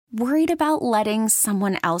Worried about letting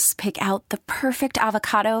someone else pick out the perfect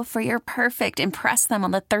avocado for your perfect impress them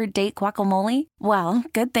on the third date guacamole? Well,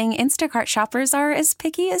 good thing Instacart shoppers are as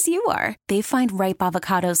picky as you are. They find ripe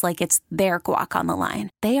avocados like it's their guac on the line.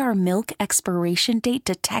 They are milk expiration date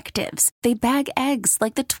detectives. They bag eggs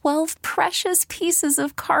like the 12 precious pieces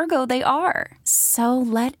of cargo they are. So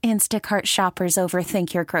let Instacart shoppers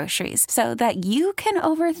overthink your groceries so that you can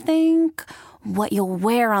overthink what you'll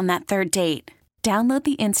wear on that third date. Download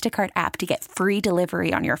the Instacart app to get free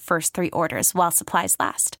delivery on your first 3 orders while supplies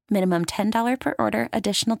last. Minimum $10 per order.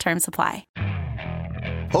 Additional terms apply.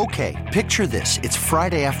 Okay, picture this. It's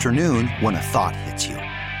Friday afternoon when a thought hits you.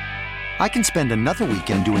 I can spend another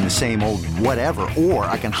weekend doing the same old whatever, or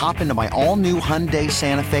I can hop into my all-new Hyundai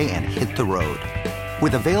Santa Fe and hit the road.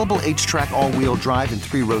 With available H-Track all-wheel drive and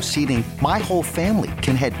 3-row seating, my whole family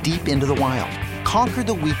can head deep into the wild. Conquer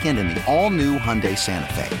the weekend in the all-new Hyundai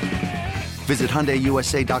Santa Fe. Visit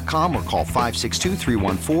HyundaiUSA.com or call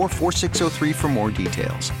 562-314-4603 for more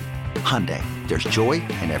details. Hyundai, there's joy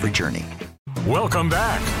in every journey. Welcome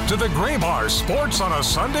back to the Graybar Sports on a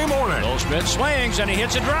Sunday morning. Goldschmidt swings and he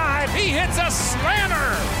hits a drive. He hits a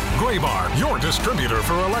slammer. Graybar, your distributor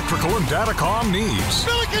for electrical and datacom needs.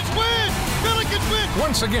 Billikens win! Billikens win!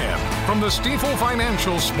 Once again, from the Stifel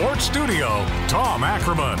Financial Sports Studio, Tom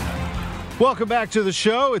Ackerman. Welcome back to the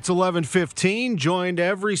show. It's 11:15, joined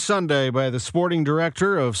every Sunday by the sporting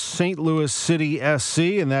director of St. Louis City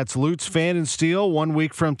SC, and that's Lutz Pfannenstiel. 1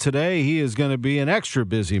 week from today, he is going to be an extra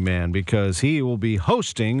busy man because he will be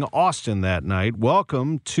hosting Austin that night.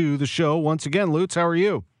 Welcome to the show once again, Lutz. How are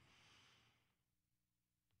you?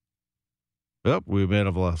 Oh, we may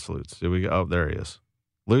have lost Lutz. Did we go? Oh, there he is.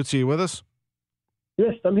 Lutz, are you with us?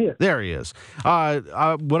 Yes, I'm here. There he is.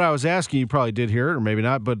 What I was asking, you probably did hear it, or maybe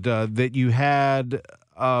not, but that you had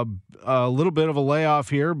a little bit of a layoff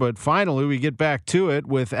here, but finally we get back to it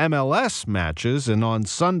with MLS matches. And on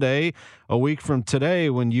Sunday, a week from today,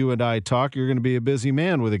 when you and I talk, you're going to be a busy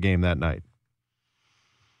man with a game that night.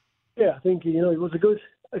 Yeah, I think it was a good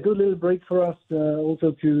little break for us,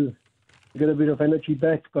 also to get a bit of energy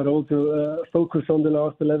back, but also focus on the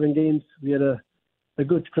last 11 games. We had a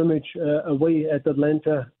good scrimmage away at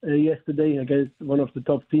Atlanta yesterday against one of the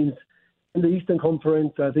top teams in the Eastern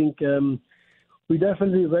Conference. I think we're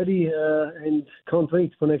definitely ready and can't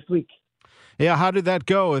wait for next week. Yeah, how did that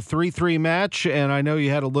go? A 3-3 match, and I know you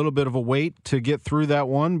had a little bit of a wait to get through that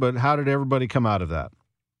one, but how did everybody come out of that?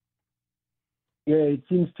 Yeah, it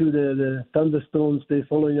seems to the thunderstorms, they're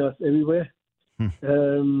following us everywhere.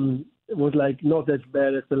 It was not as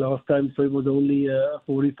bad as the last time, so it was only a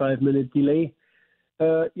 45-minute delay.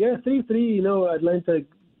 3-3, Atlanta,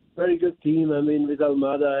 very good team. I mean, with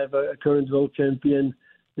Almada, I have a current world champion.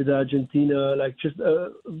 With Argentina, just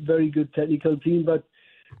a very good technical team. But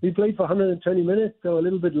we played for 120 minutes, so a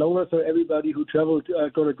little bit longer. So everybody who traveled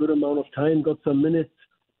got a good amount of time, got some minutes.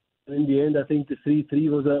 And in the end, I think the 3-3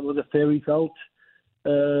 was a fair result.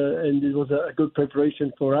 And it was a good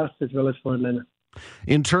preparation for us as well as for Atlanta.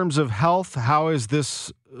 In terms of health, how has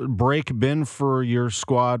this break been for your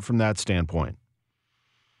squad from that standpoint?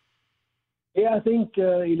 Yeah, I think,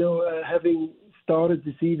 having started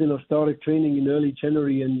the season or started training in early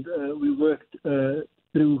January, and we worked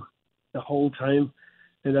through the whole time.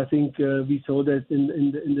 And I think we saw that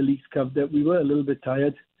in the Leagues Cup that we were a little bit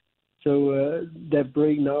tired. So that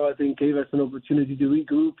break now, I think, gave us an opportunity to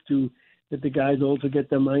regroup, to let the guys also get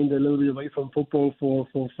their mind a little bit away from football for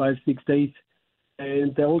 5-6 days.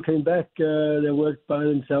 And they all came back. They worked by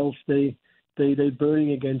themselves. They're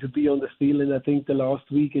burning again to be on the field. And I think the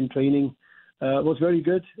last week in training was very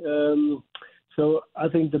good. So I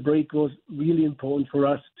think the break was really important for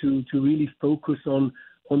us to really focus on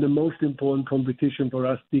the most important competition for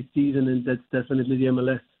us this season, and that's definitely the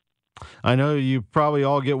MLS. I know you probably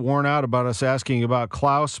all get worn out about us asking about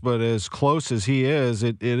Klaus, but as close as he is,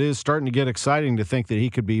 it is starting to get exciting to think that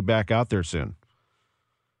he could be back out there soon.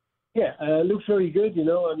 Yeah, looks very good.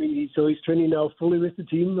 I mean, he's training now fully with the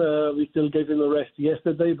team. We still gave him a rest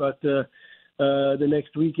yesterday, but the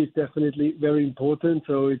next week is definitely very important.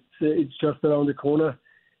 So it's just around the corner.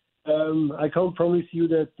 I can't promise you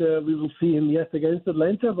that we will see him yet against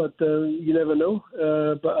Atlanta, but you never know.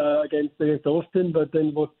 Against Austin, but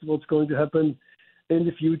then what's going to happen in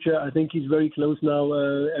the future? I think he's very close now.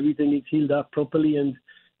 Everything is healed up properly, and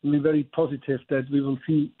we're very positive that we will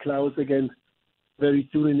see Klaus again very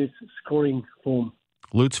soon in his scoring form.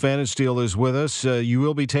 Lutz Pfannenstiel is with us. You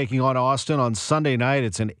will be taking on Austin on Sunday night.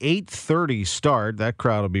 It's an 8:30 start. That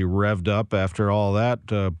crowd will be revved up after all that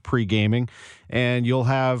pre-gaming. And you'll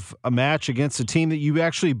have a match against a team that you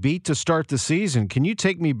actually beat to start the season. Can you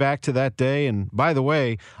take me back to that day? And by the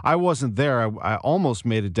way, I wasn't there. I almost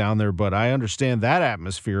made it down there, but I understand that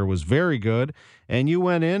atmosphere was very good. And you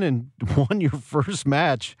went in and won your first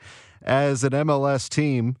match as an MLS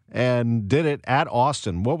team and did it at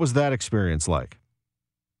Austin. What was that experience like?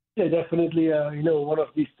 Yeah, definitely. One of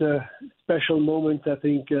these special moments, I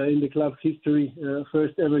think, in the club's history.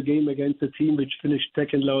 First ever game against a team which finished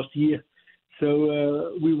second last year.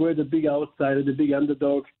 So we were the big outsider, the big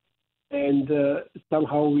underdog, and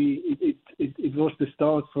somehow it was the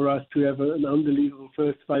start for us to have an unbelievable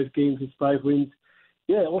first 5 games with 5 wins.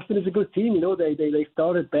 Yeah, Austin is a good team. They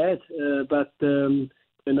started bad, but they're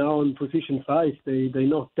now in position 5. They're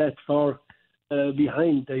not that far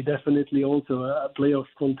behind. They definitely also a playoff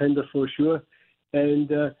contender for sure. And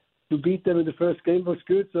to beat them in the first game was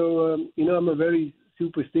good. So, I'm a very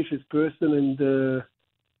superstitious person. And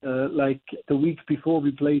like the week before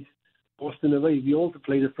we played Austin away, we also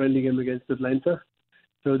played a friendly game against Atlanta.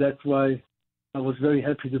 So that's why I was very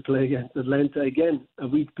happy to play against Atlanta again a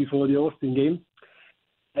week before the Austin game.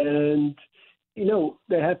 And,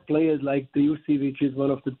 they have players like Driussi, which is one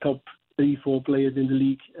of the top 3-4 players in the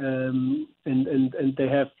league, and they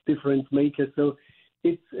have difference makers. So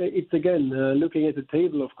it's again looking at the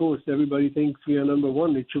table. Of course, everybody thinks we are number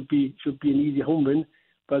 1. It should be an easy home win,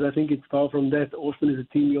 but I think it's far from that. Austin is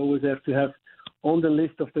a team we always have to have on the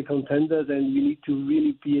list of the contenders, and we need to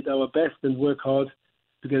really be at our best and work hard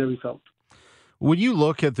to get a result. When you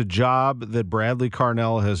look at the job that Bradley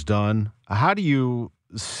Cornell has done, how do you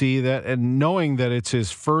see that, and knowing that it's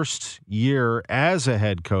his first year as a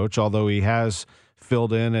head coach, although he has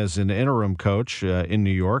filled in as an interim coach in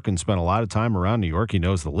New York and spent a lot of time around New York. He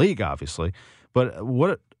knows the league, obviously. But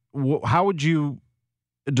how would you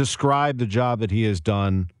describe the job that he has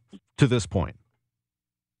done to this point?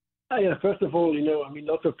 Yeah, first of all,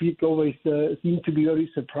 lots of people always seem to be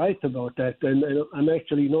very surprised about that, and I'm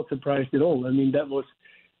actually not surprised at all. That was,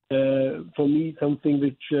 for me, something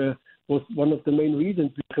which was one of the main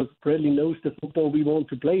reasons, because Bradley knows the football we want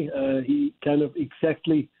to play. He kind of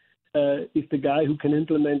exactly is the guy who can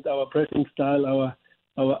implement our pressing style,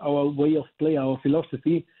 our way of play, our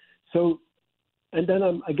philosophy. So, and then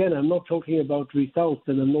I'm not talking about results,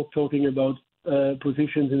 and I'm not talking about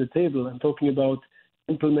positions in the table. I'm talking about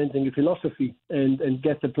implementing a philosophy and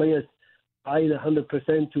get the players buy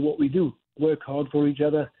 100% to what we do. Work hard for each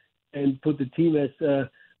other and put the team as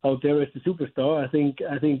out there as the superstar. I think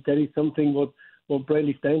that is something what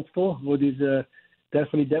Bradley stands for. What is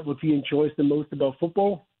definitely that what he enjoys the most about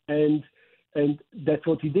football, and that's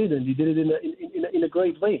what he did, and he did it in a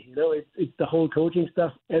great way. It's the whole coaching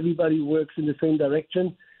stuff. Everybody works in the same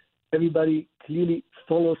direction. Everybody clearly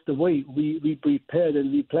follows the way we prepared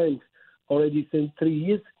and we planned already since 3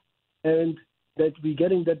 years, and that we're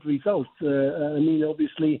getting that result.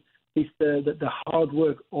 Obviously, it's the hard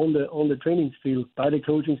work on the training field by the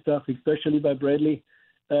coaching staff, especially by Bradley,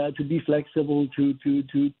 to be flexible,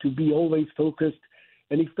 to be always focused,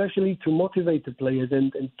 and especially to motivate the players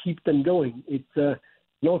and keep them going. It's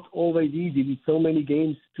not always easy with so many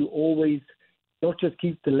games to always not just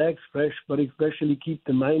keep the legs fresh, but especially keep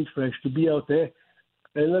the mind fresh, to be out there.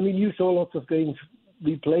 And you saw lots of games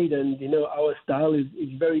we played, and our style is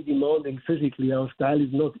very demanding physically. Our style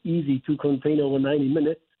is not easy to contain over 90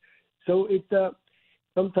 minutes. So it's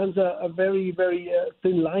sometimes a very, very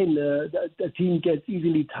thin line. A team gets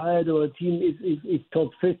easily tired, or a team is top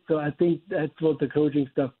fit. So I think that's what the coaching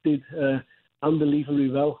staff did unbelievably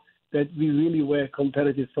well, that we really were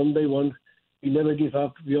competitive from day one. We never give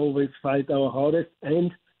up. We always fight our hardest,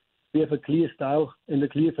 and we have a clear style and a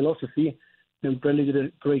clear philosophy, and Bradley did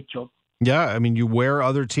a great job. Yeah, you wear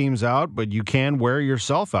other teams out, but you can wear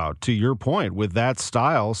yourself out, to your point, with that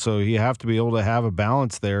style. So you have to be able to have a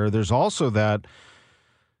balance there. There's also that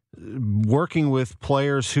working with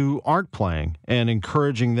players who aren't playing and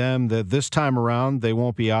encouraging them that this time around they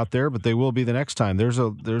won't be out there, but they will be the next time. There's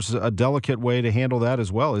a delicate way to handle that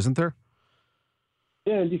as well, isn't there?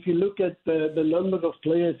 Yeah, and if you look at the numbers of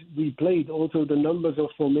players we played, also the numbers of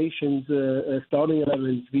formations, starting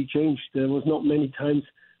 11s, we changed. There was not many times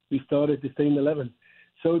we started the same 11.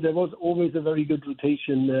 So there was always a very good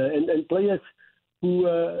rotation. And players who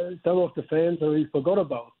some of the fans already forgot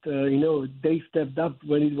about, they stepped up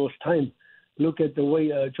when it was time. Look at the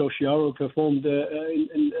way Josh Yarrow performed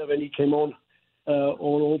when he came on,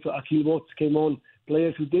 or also Akil Watts came on.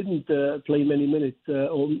 Players who didn't play many minutes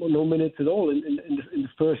or no minutes at all in the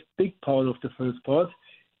first big part of the first part.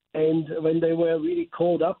 And when they were really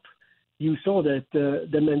caught up, you saw that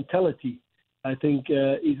the mentality, I think,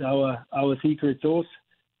 is our secret sauce.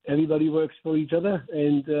 Everybody works for each other,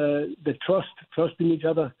 and the trust in each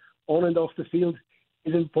other on and off the field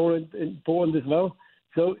is important as well.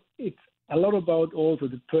 So it's a lot about also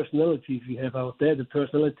the personalities we have out there, the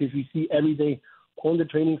personalities we see every day on the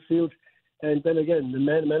training field. And then again, the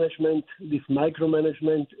management, this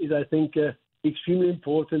micromanagement is, I think, extremely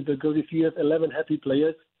important, because if you have 11 happy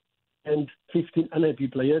players and 15 unhappy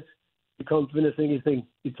players, you can't win a single thing.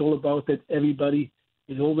 It's all about that everybody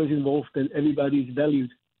is always involved and everybody is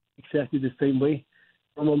valued exactly the same way.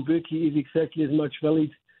 Roman Bürki is exactly as much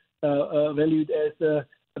valued as a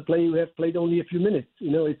player who has played only a few minutes.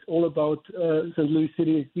 It's all about St. Louis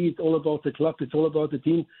City SC. It's all about the club. It's all about the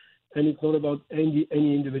team, and it's not about any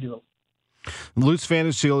individual. Lutz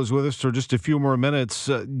Pfannenstiel is with us for just a few more minutes.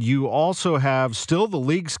 You also have still the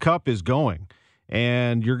League's Cup is going,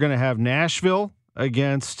 and you're going to have Nashville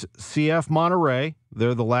against CF Monterrey.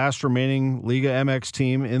 They're the last remaining Liga MX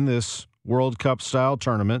team in this World Cup style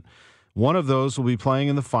tournament. One of those will be playing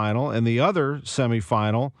in the final, and the other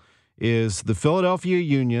semifinal is the Philadelphia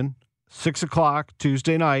Union, 6 o'clock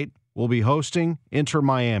Tuesday night, will be hosting Inter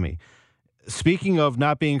Miami. Speaking of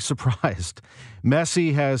not being surprised,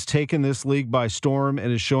 Messi has taken this league by storm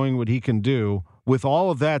and is showing what he can do. With all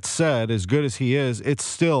of that said, as good as he is, it's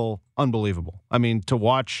still unbelievable. I mean, to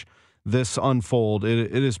watch this unfold,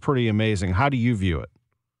 it is pretty amazing. How do you view it?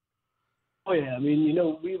 Oh, yeah. I mean,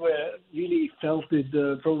 we were really felt it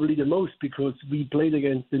probably the most because we played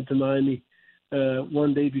against Inter Miami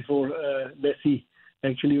one day before Messi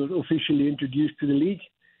actually was officially introduced to the league.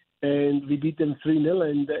 And we beat them 3-0,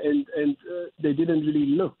 and they didn't really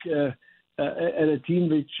look at a team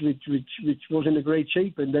which was in a great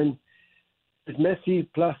shape. And then with Messi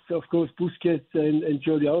plus, of course, Busquets and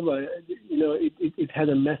Jordi Alba, it had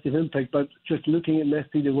a massive impact. But just looking at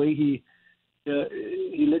Messi, the way he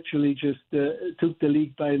literally just took the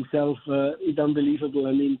league by himself, it's unbelievable.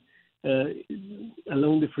 I mean,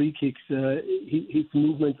 along the free kicks, his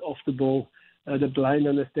movements off the ball, the blind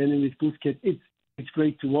understanding with Busquets, it's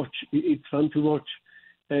great to watch. It's fun to watch.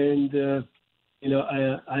 And,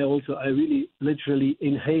 I really literally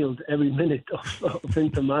inhaled every minute of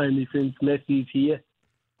Inter Miami since Messi is here.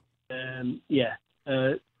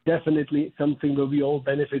 Definitely something where we all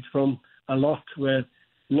benefit from a lot, where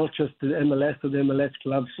not just the MLS or the MLS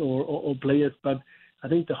clubs or players, but I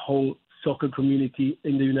think the whole soccer community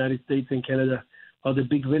in the United States and Canada are the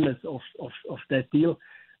big winners of that deal.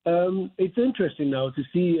 It's interesting now to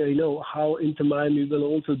see, how Inter Miami will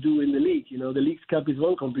also do in the league. The League's Cup is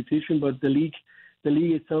one competition, but the league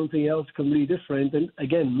is something else completely different. And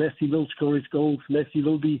again, Messi will score his goals. Messi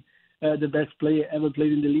will be the best player ever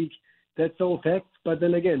played in the league. That's all facts. But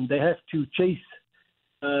then again, they have to chase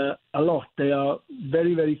a lot. They are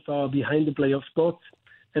very, very far behind the playoff spots.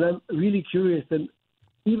 And I'm really curious and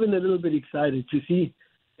even a little bit excited to see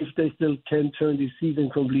if they still can turn this season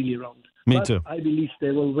completely around. Me too. I believe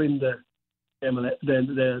they will win the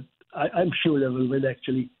MLS. I'm sure they will win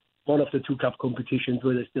actually one of the two cup competitions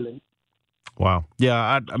where they're still in. Wow.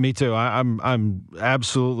 Yeah, me too. I'm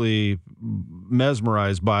absolutely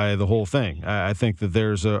mesmerized by the whole thing. I think that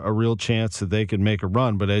there's a real chance that they could make a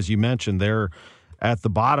run. But as you mentioned, they're at the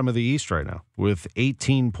bottom of the East right now with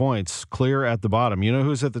 18 points clear at the bottom. You know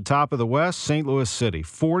who's at the top of the West? St. Louis City,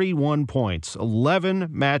 41 points, 11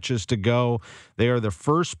 matches to go. They are the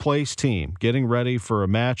first place team getting ready for a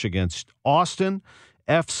match against Austin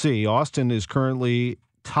FC. Austin is currently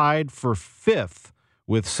tied for 5th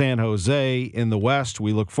with San Jose in the West.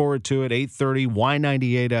 We look forward to it. 8:30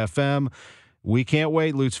 Y98 FM. We can't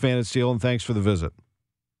wait, Lutz Pfannenstiel, and thanks for the visit.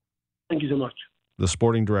 Thank you so much. The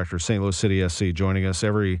sporting director, St. Louis City SC, joining us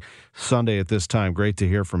every Sunday at this time. Great to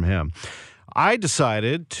hear from him. I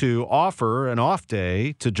decided to offer an off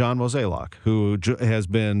day to John Mozeliak, who has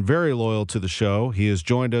been very loyal to the show. He has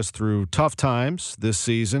joined us through tough times this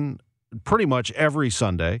season, pretty much every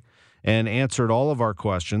Sunday, and answered all of our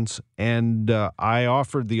questions. And I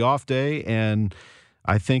offered the off day, and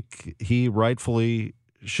I think he rightfully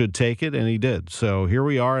should take it, and he did. So here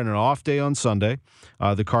we are in an off day on Sunday.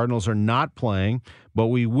 The Cardinals are not playing, but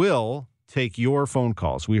we will take your phone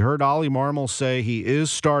calls. We heard Ollie Marmol say he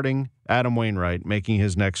is starting Adam Wainwright, making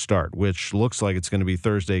his next start, which looks like it's going to be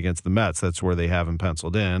Thursday against the Mets. That's where they have him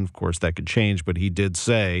penciled in. Of course, that could change, but he did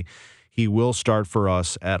say he will start for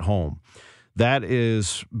us at home. That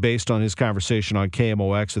is based on his conversation on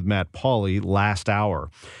KMOX with Matt Pauley last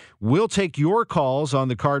hour. We'll take your calls on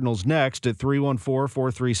the Cardinals next at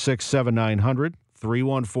 314-436-7900,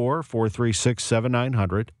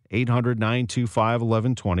 314-436-7900,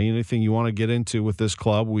 800-925-1120. Anything you want to get into with this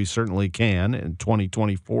club, we certainly can in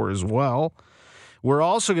 2024 as well. We're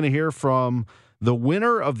also going to hear from the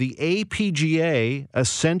winner of the APGA,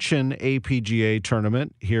 Ascension APGA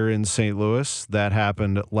tournament here in St. Louis. That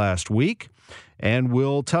happened last week. And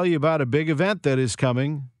we'll tell you about a big event that is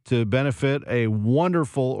coming to benefit a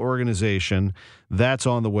wonderful organization. That's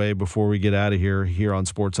on the way before we get out of here on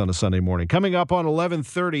Sports on a Sunday Morning. Coming up on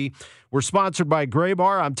 11:30, we're sponsored by Gray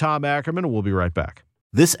Bar. I'm Tom Ackerman, and we'll be right back.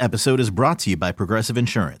 This episode is brought to you by Progressive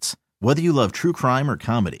Insurance. Whether you love true crime or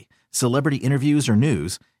comedy, celebrity interviews or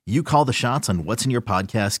news, you call the shots on what's in your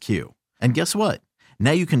podcast queue. And guess what?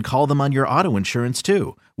 Now you can call them on your auto insurance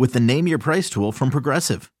too with the Name Your Price tool from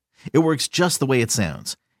Progressive. It works just the way it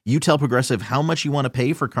sounds. You tell Progressive how much you want to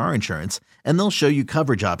pay for car insurance, and they'll show you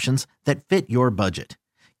coverage options that fit your budget.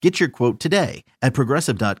 Get your quote today at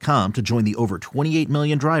Progressive.com to join the over 28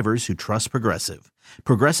 million drivers who trust Progressive.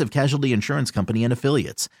 Progressive Casualty Insurance Company and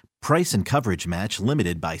Affiliates. Price and coverage match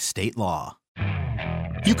limited by state law.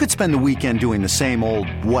 You could spend the weekend doing the same old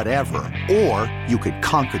whatever, or you could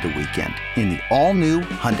conquer the weekend in the all-new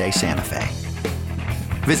Hyundai Santa Fe.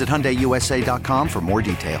 Visit HyundaiUSA.com for more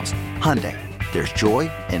details. Hyundai, there's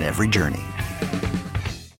joy in every journey.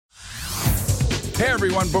 Hey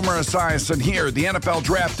everyone, Boomer Esiason here. The NFL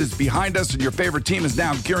Draft is behind us and your favorite team is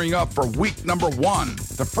now gearing up for week number 1.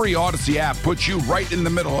 The free Odyssey app puts you right in the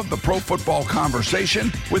middle of the pro football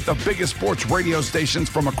conversation with the biggest sports radio stations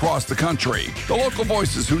from across the country. The local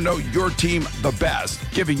voices who know your team the best,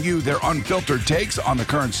 giving you their unfiltered takes on the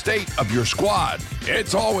current state of your squad.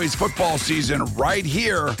 It's always football season right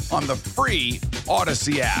here on the free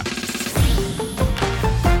Odyssey app.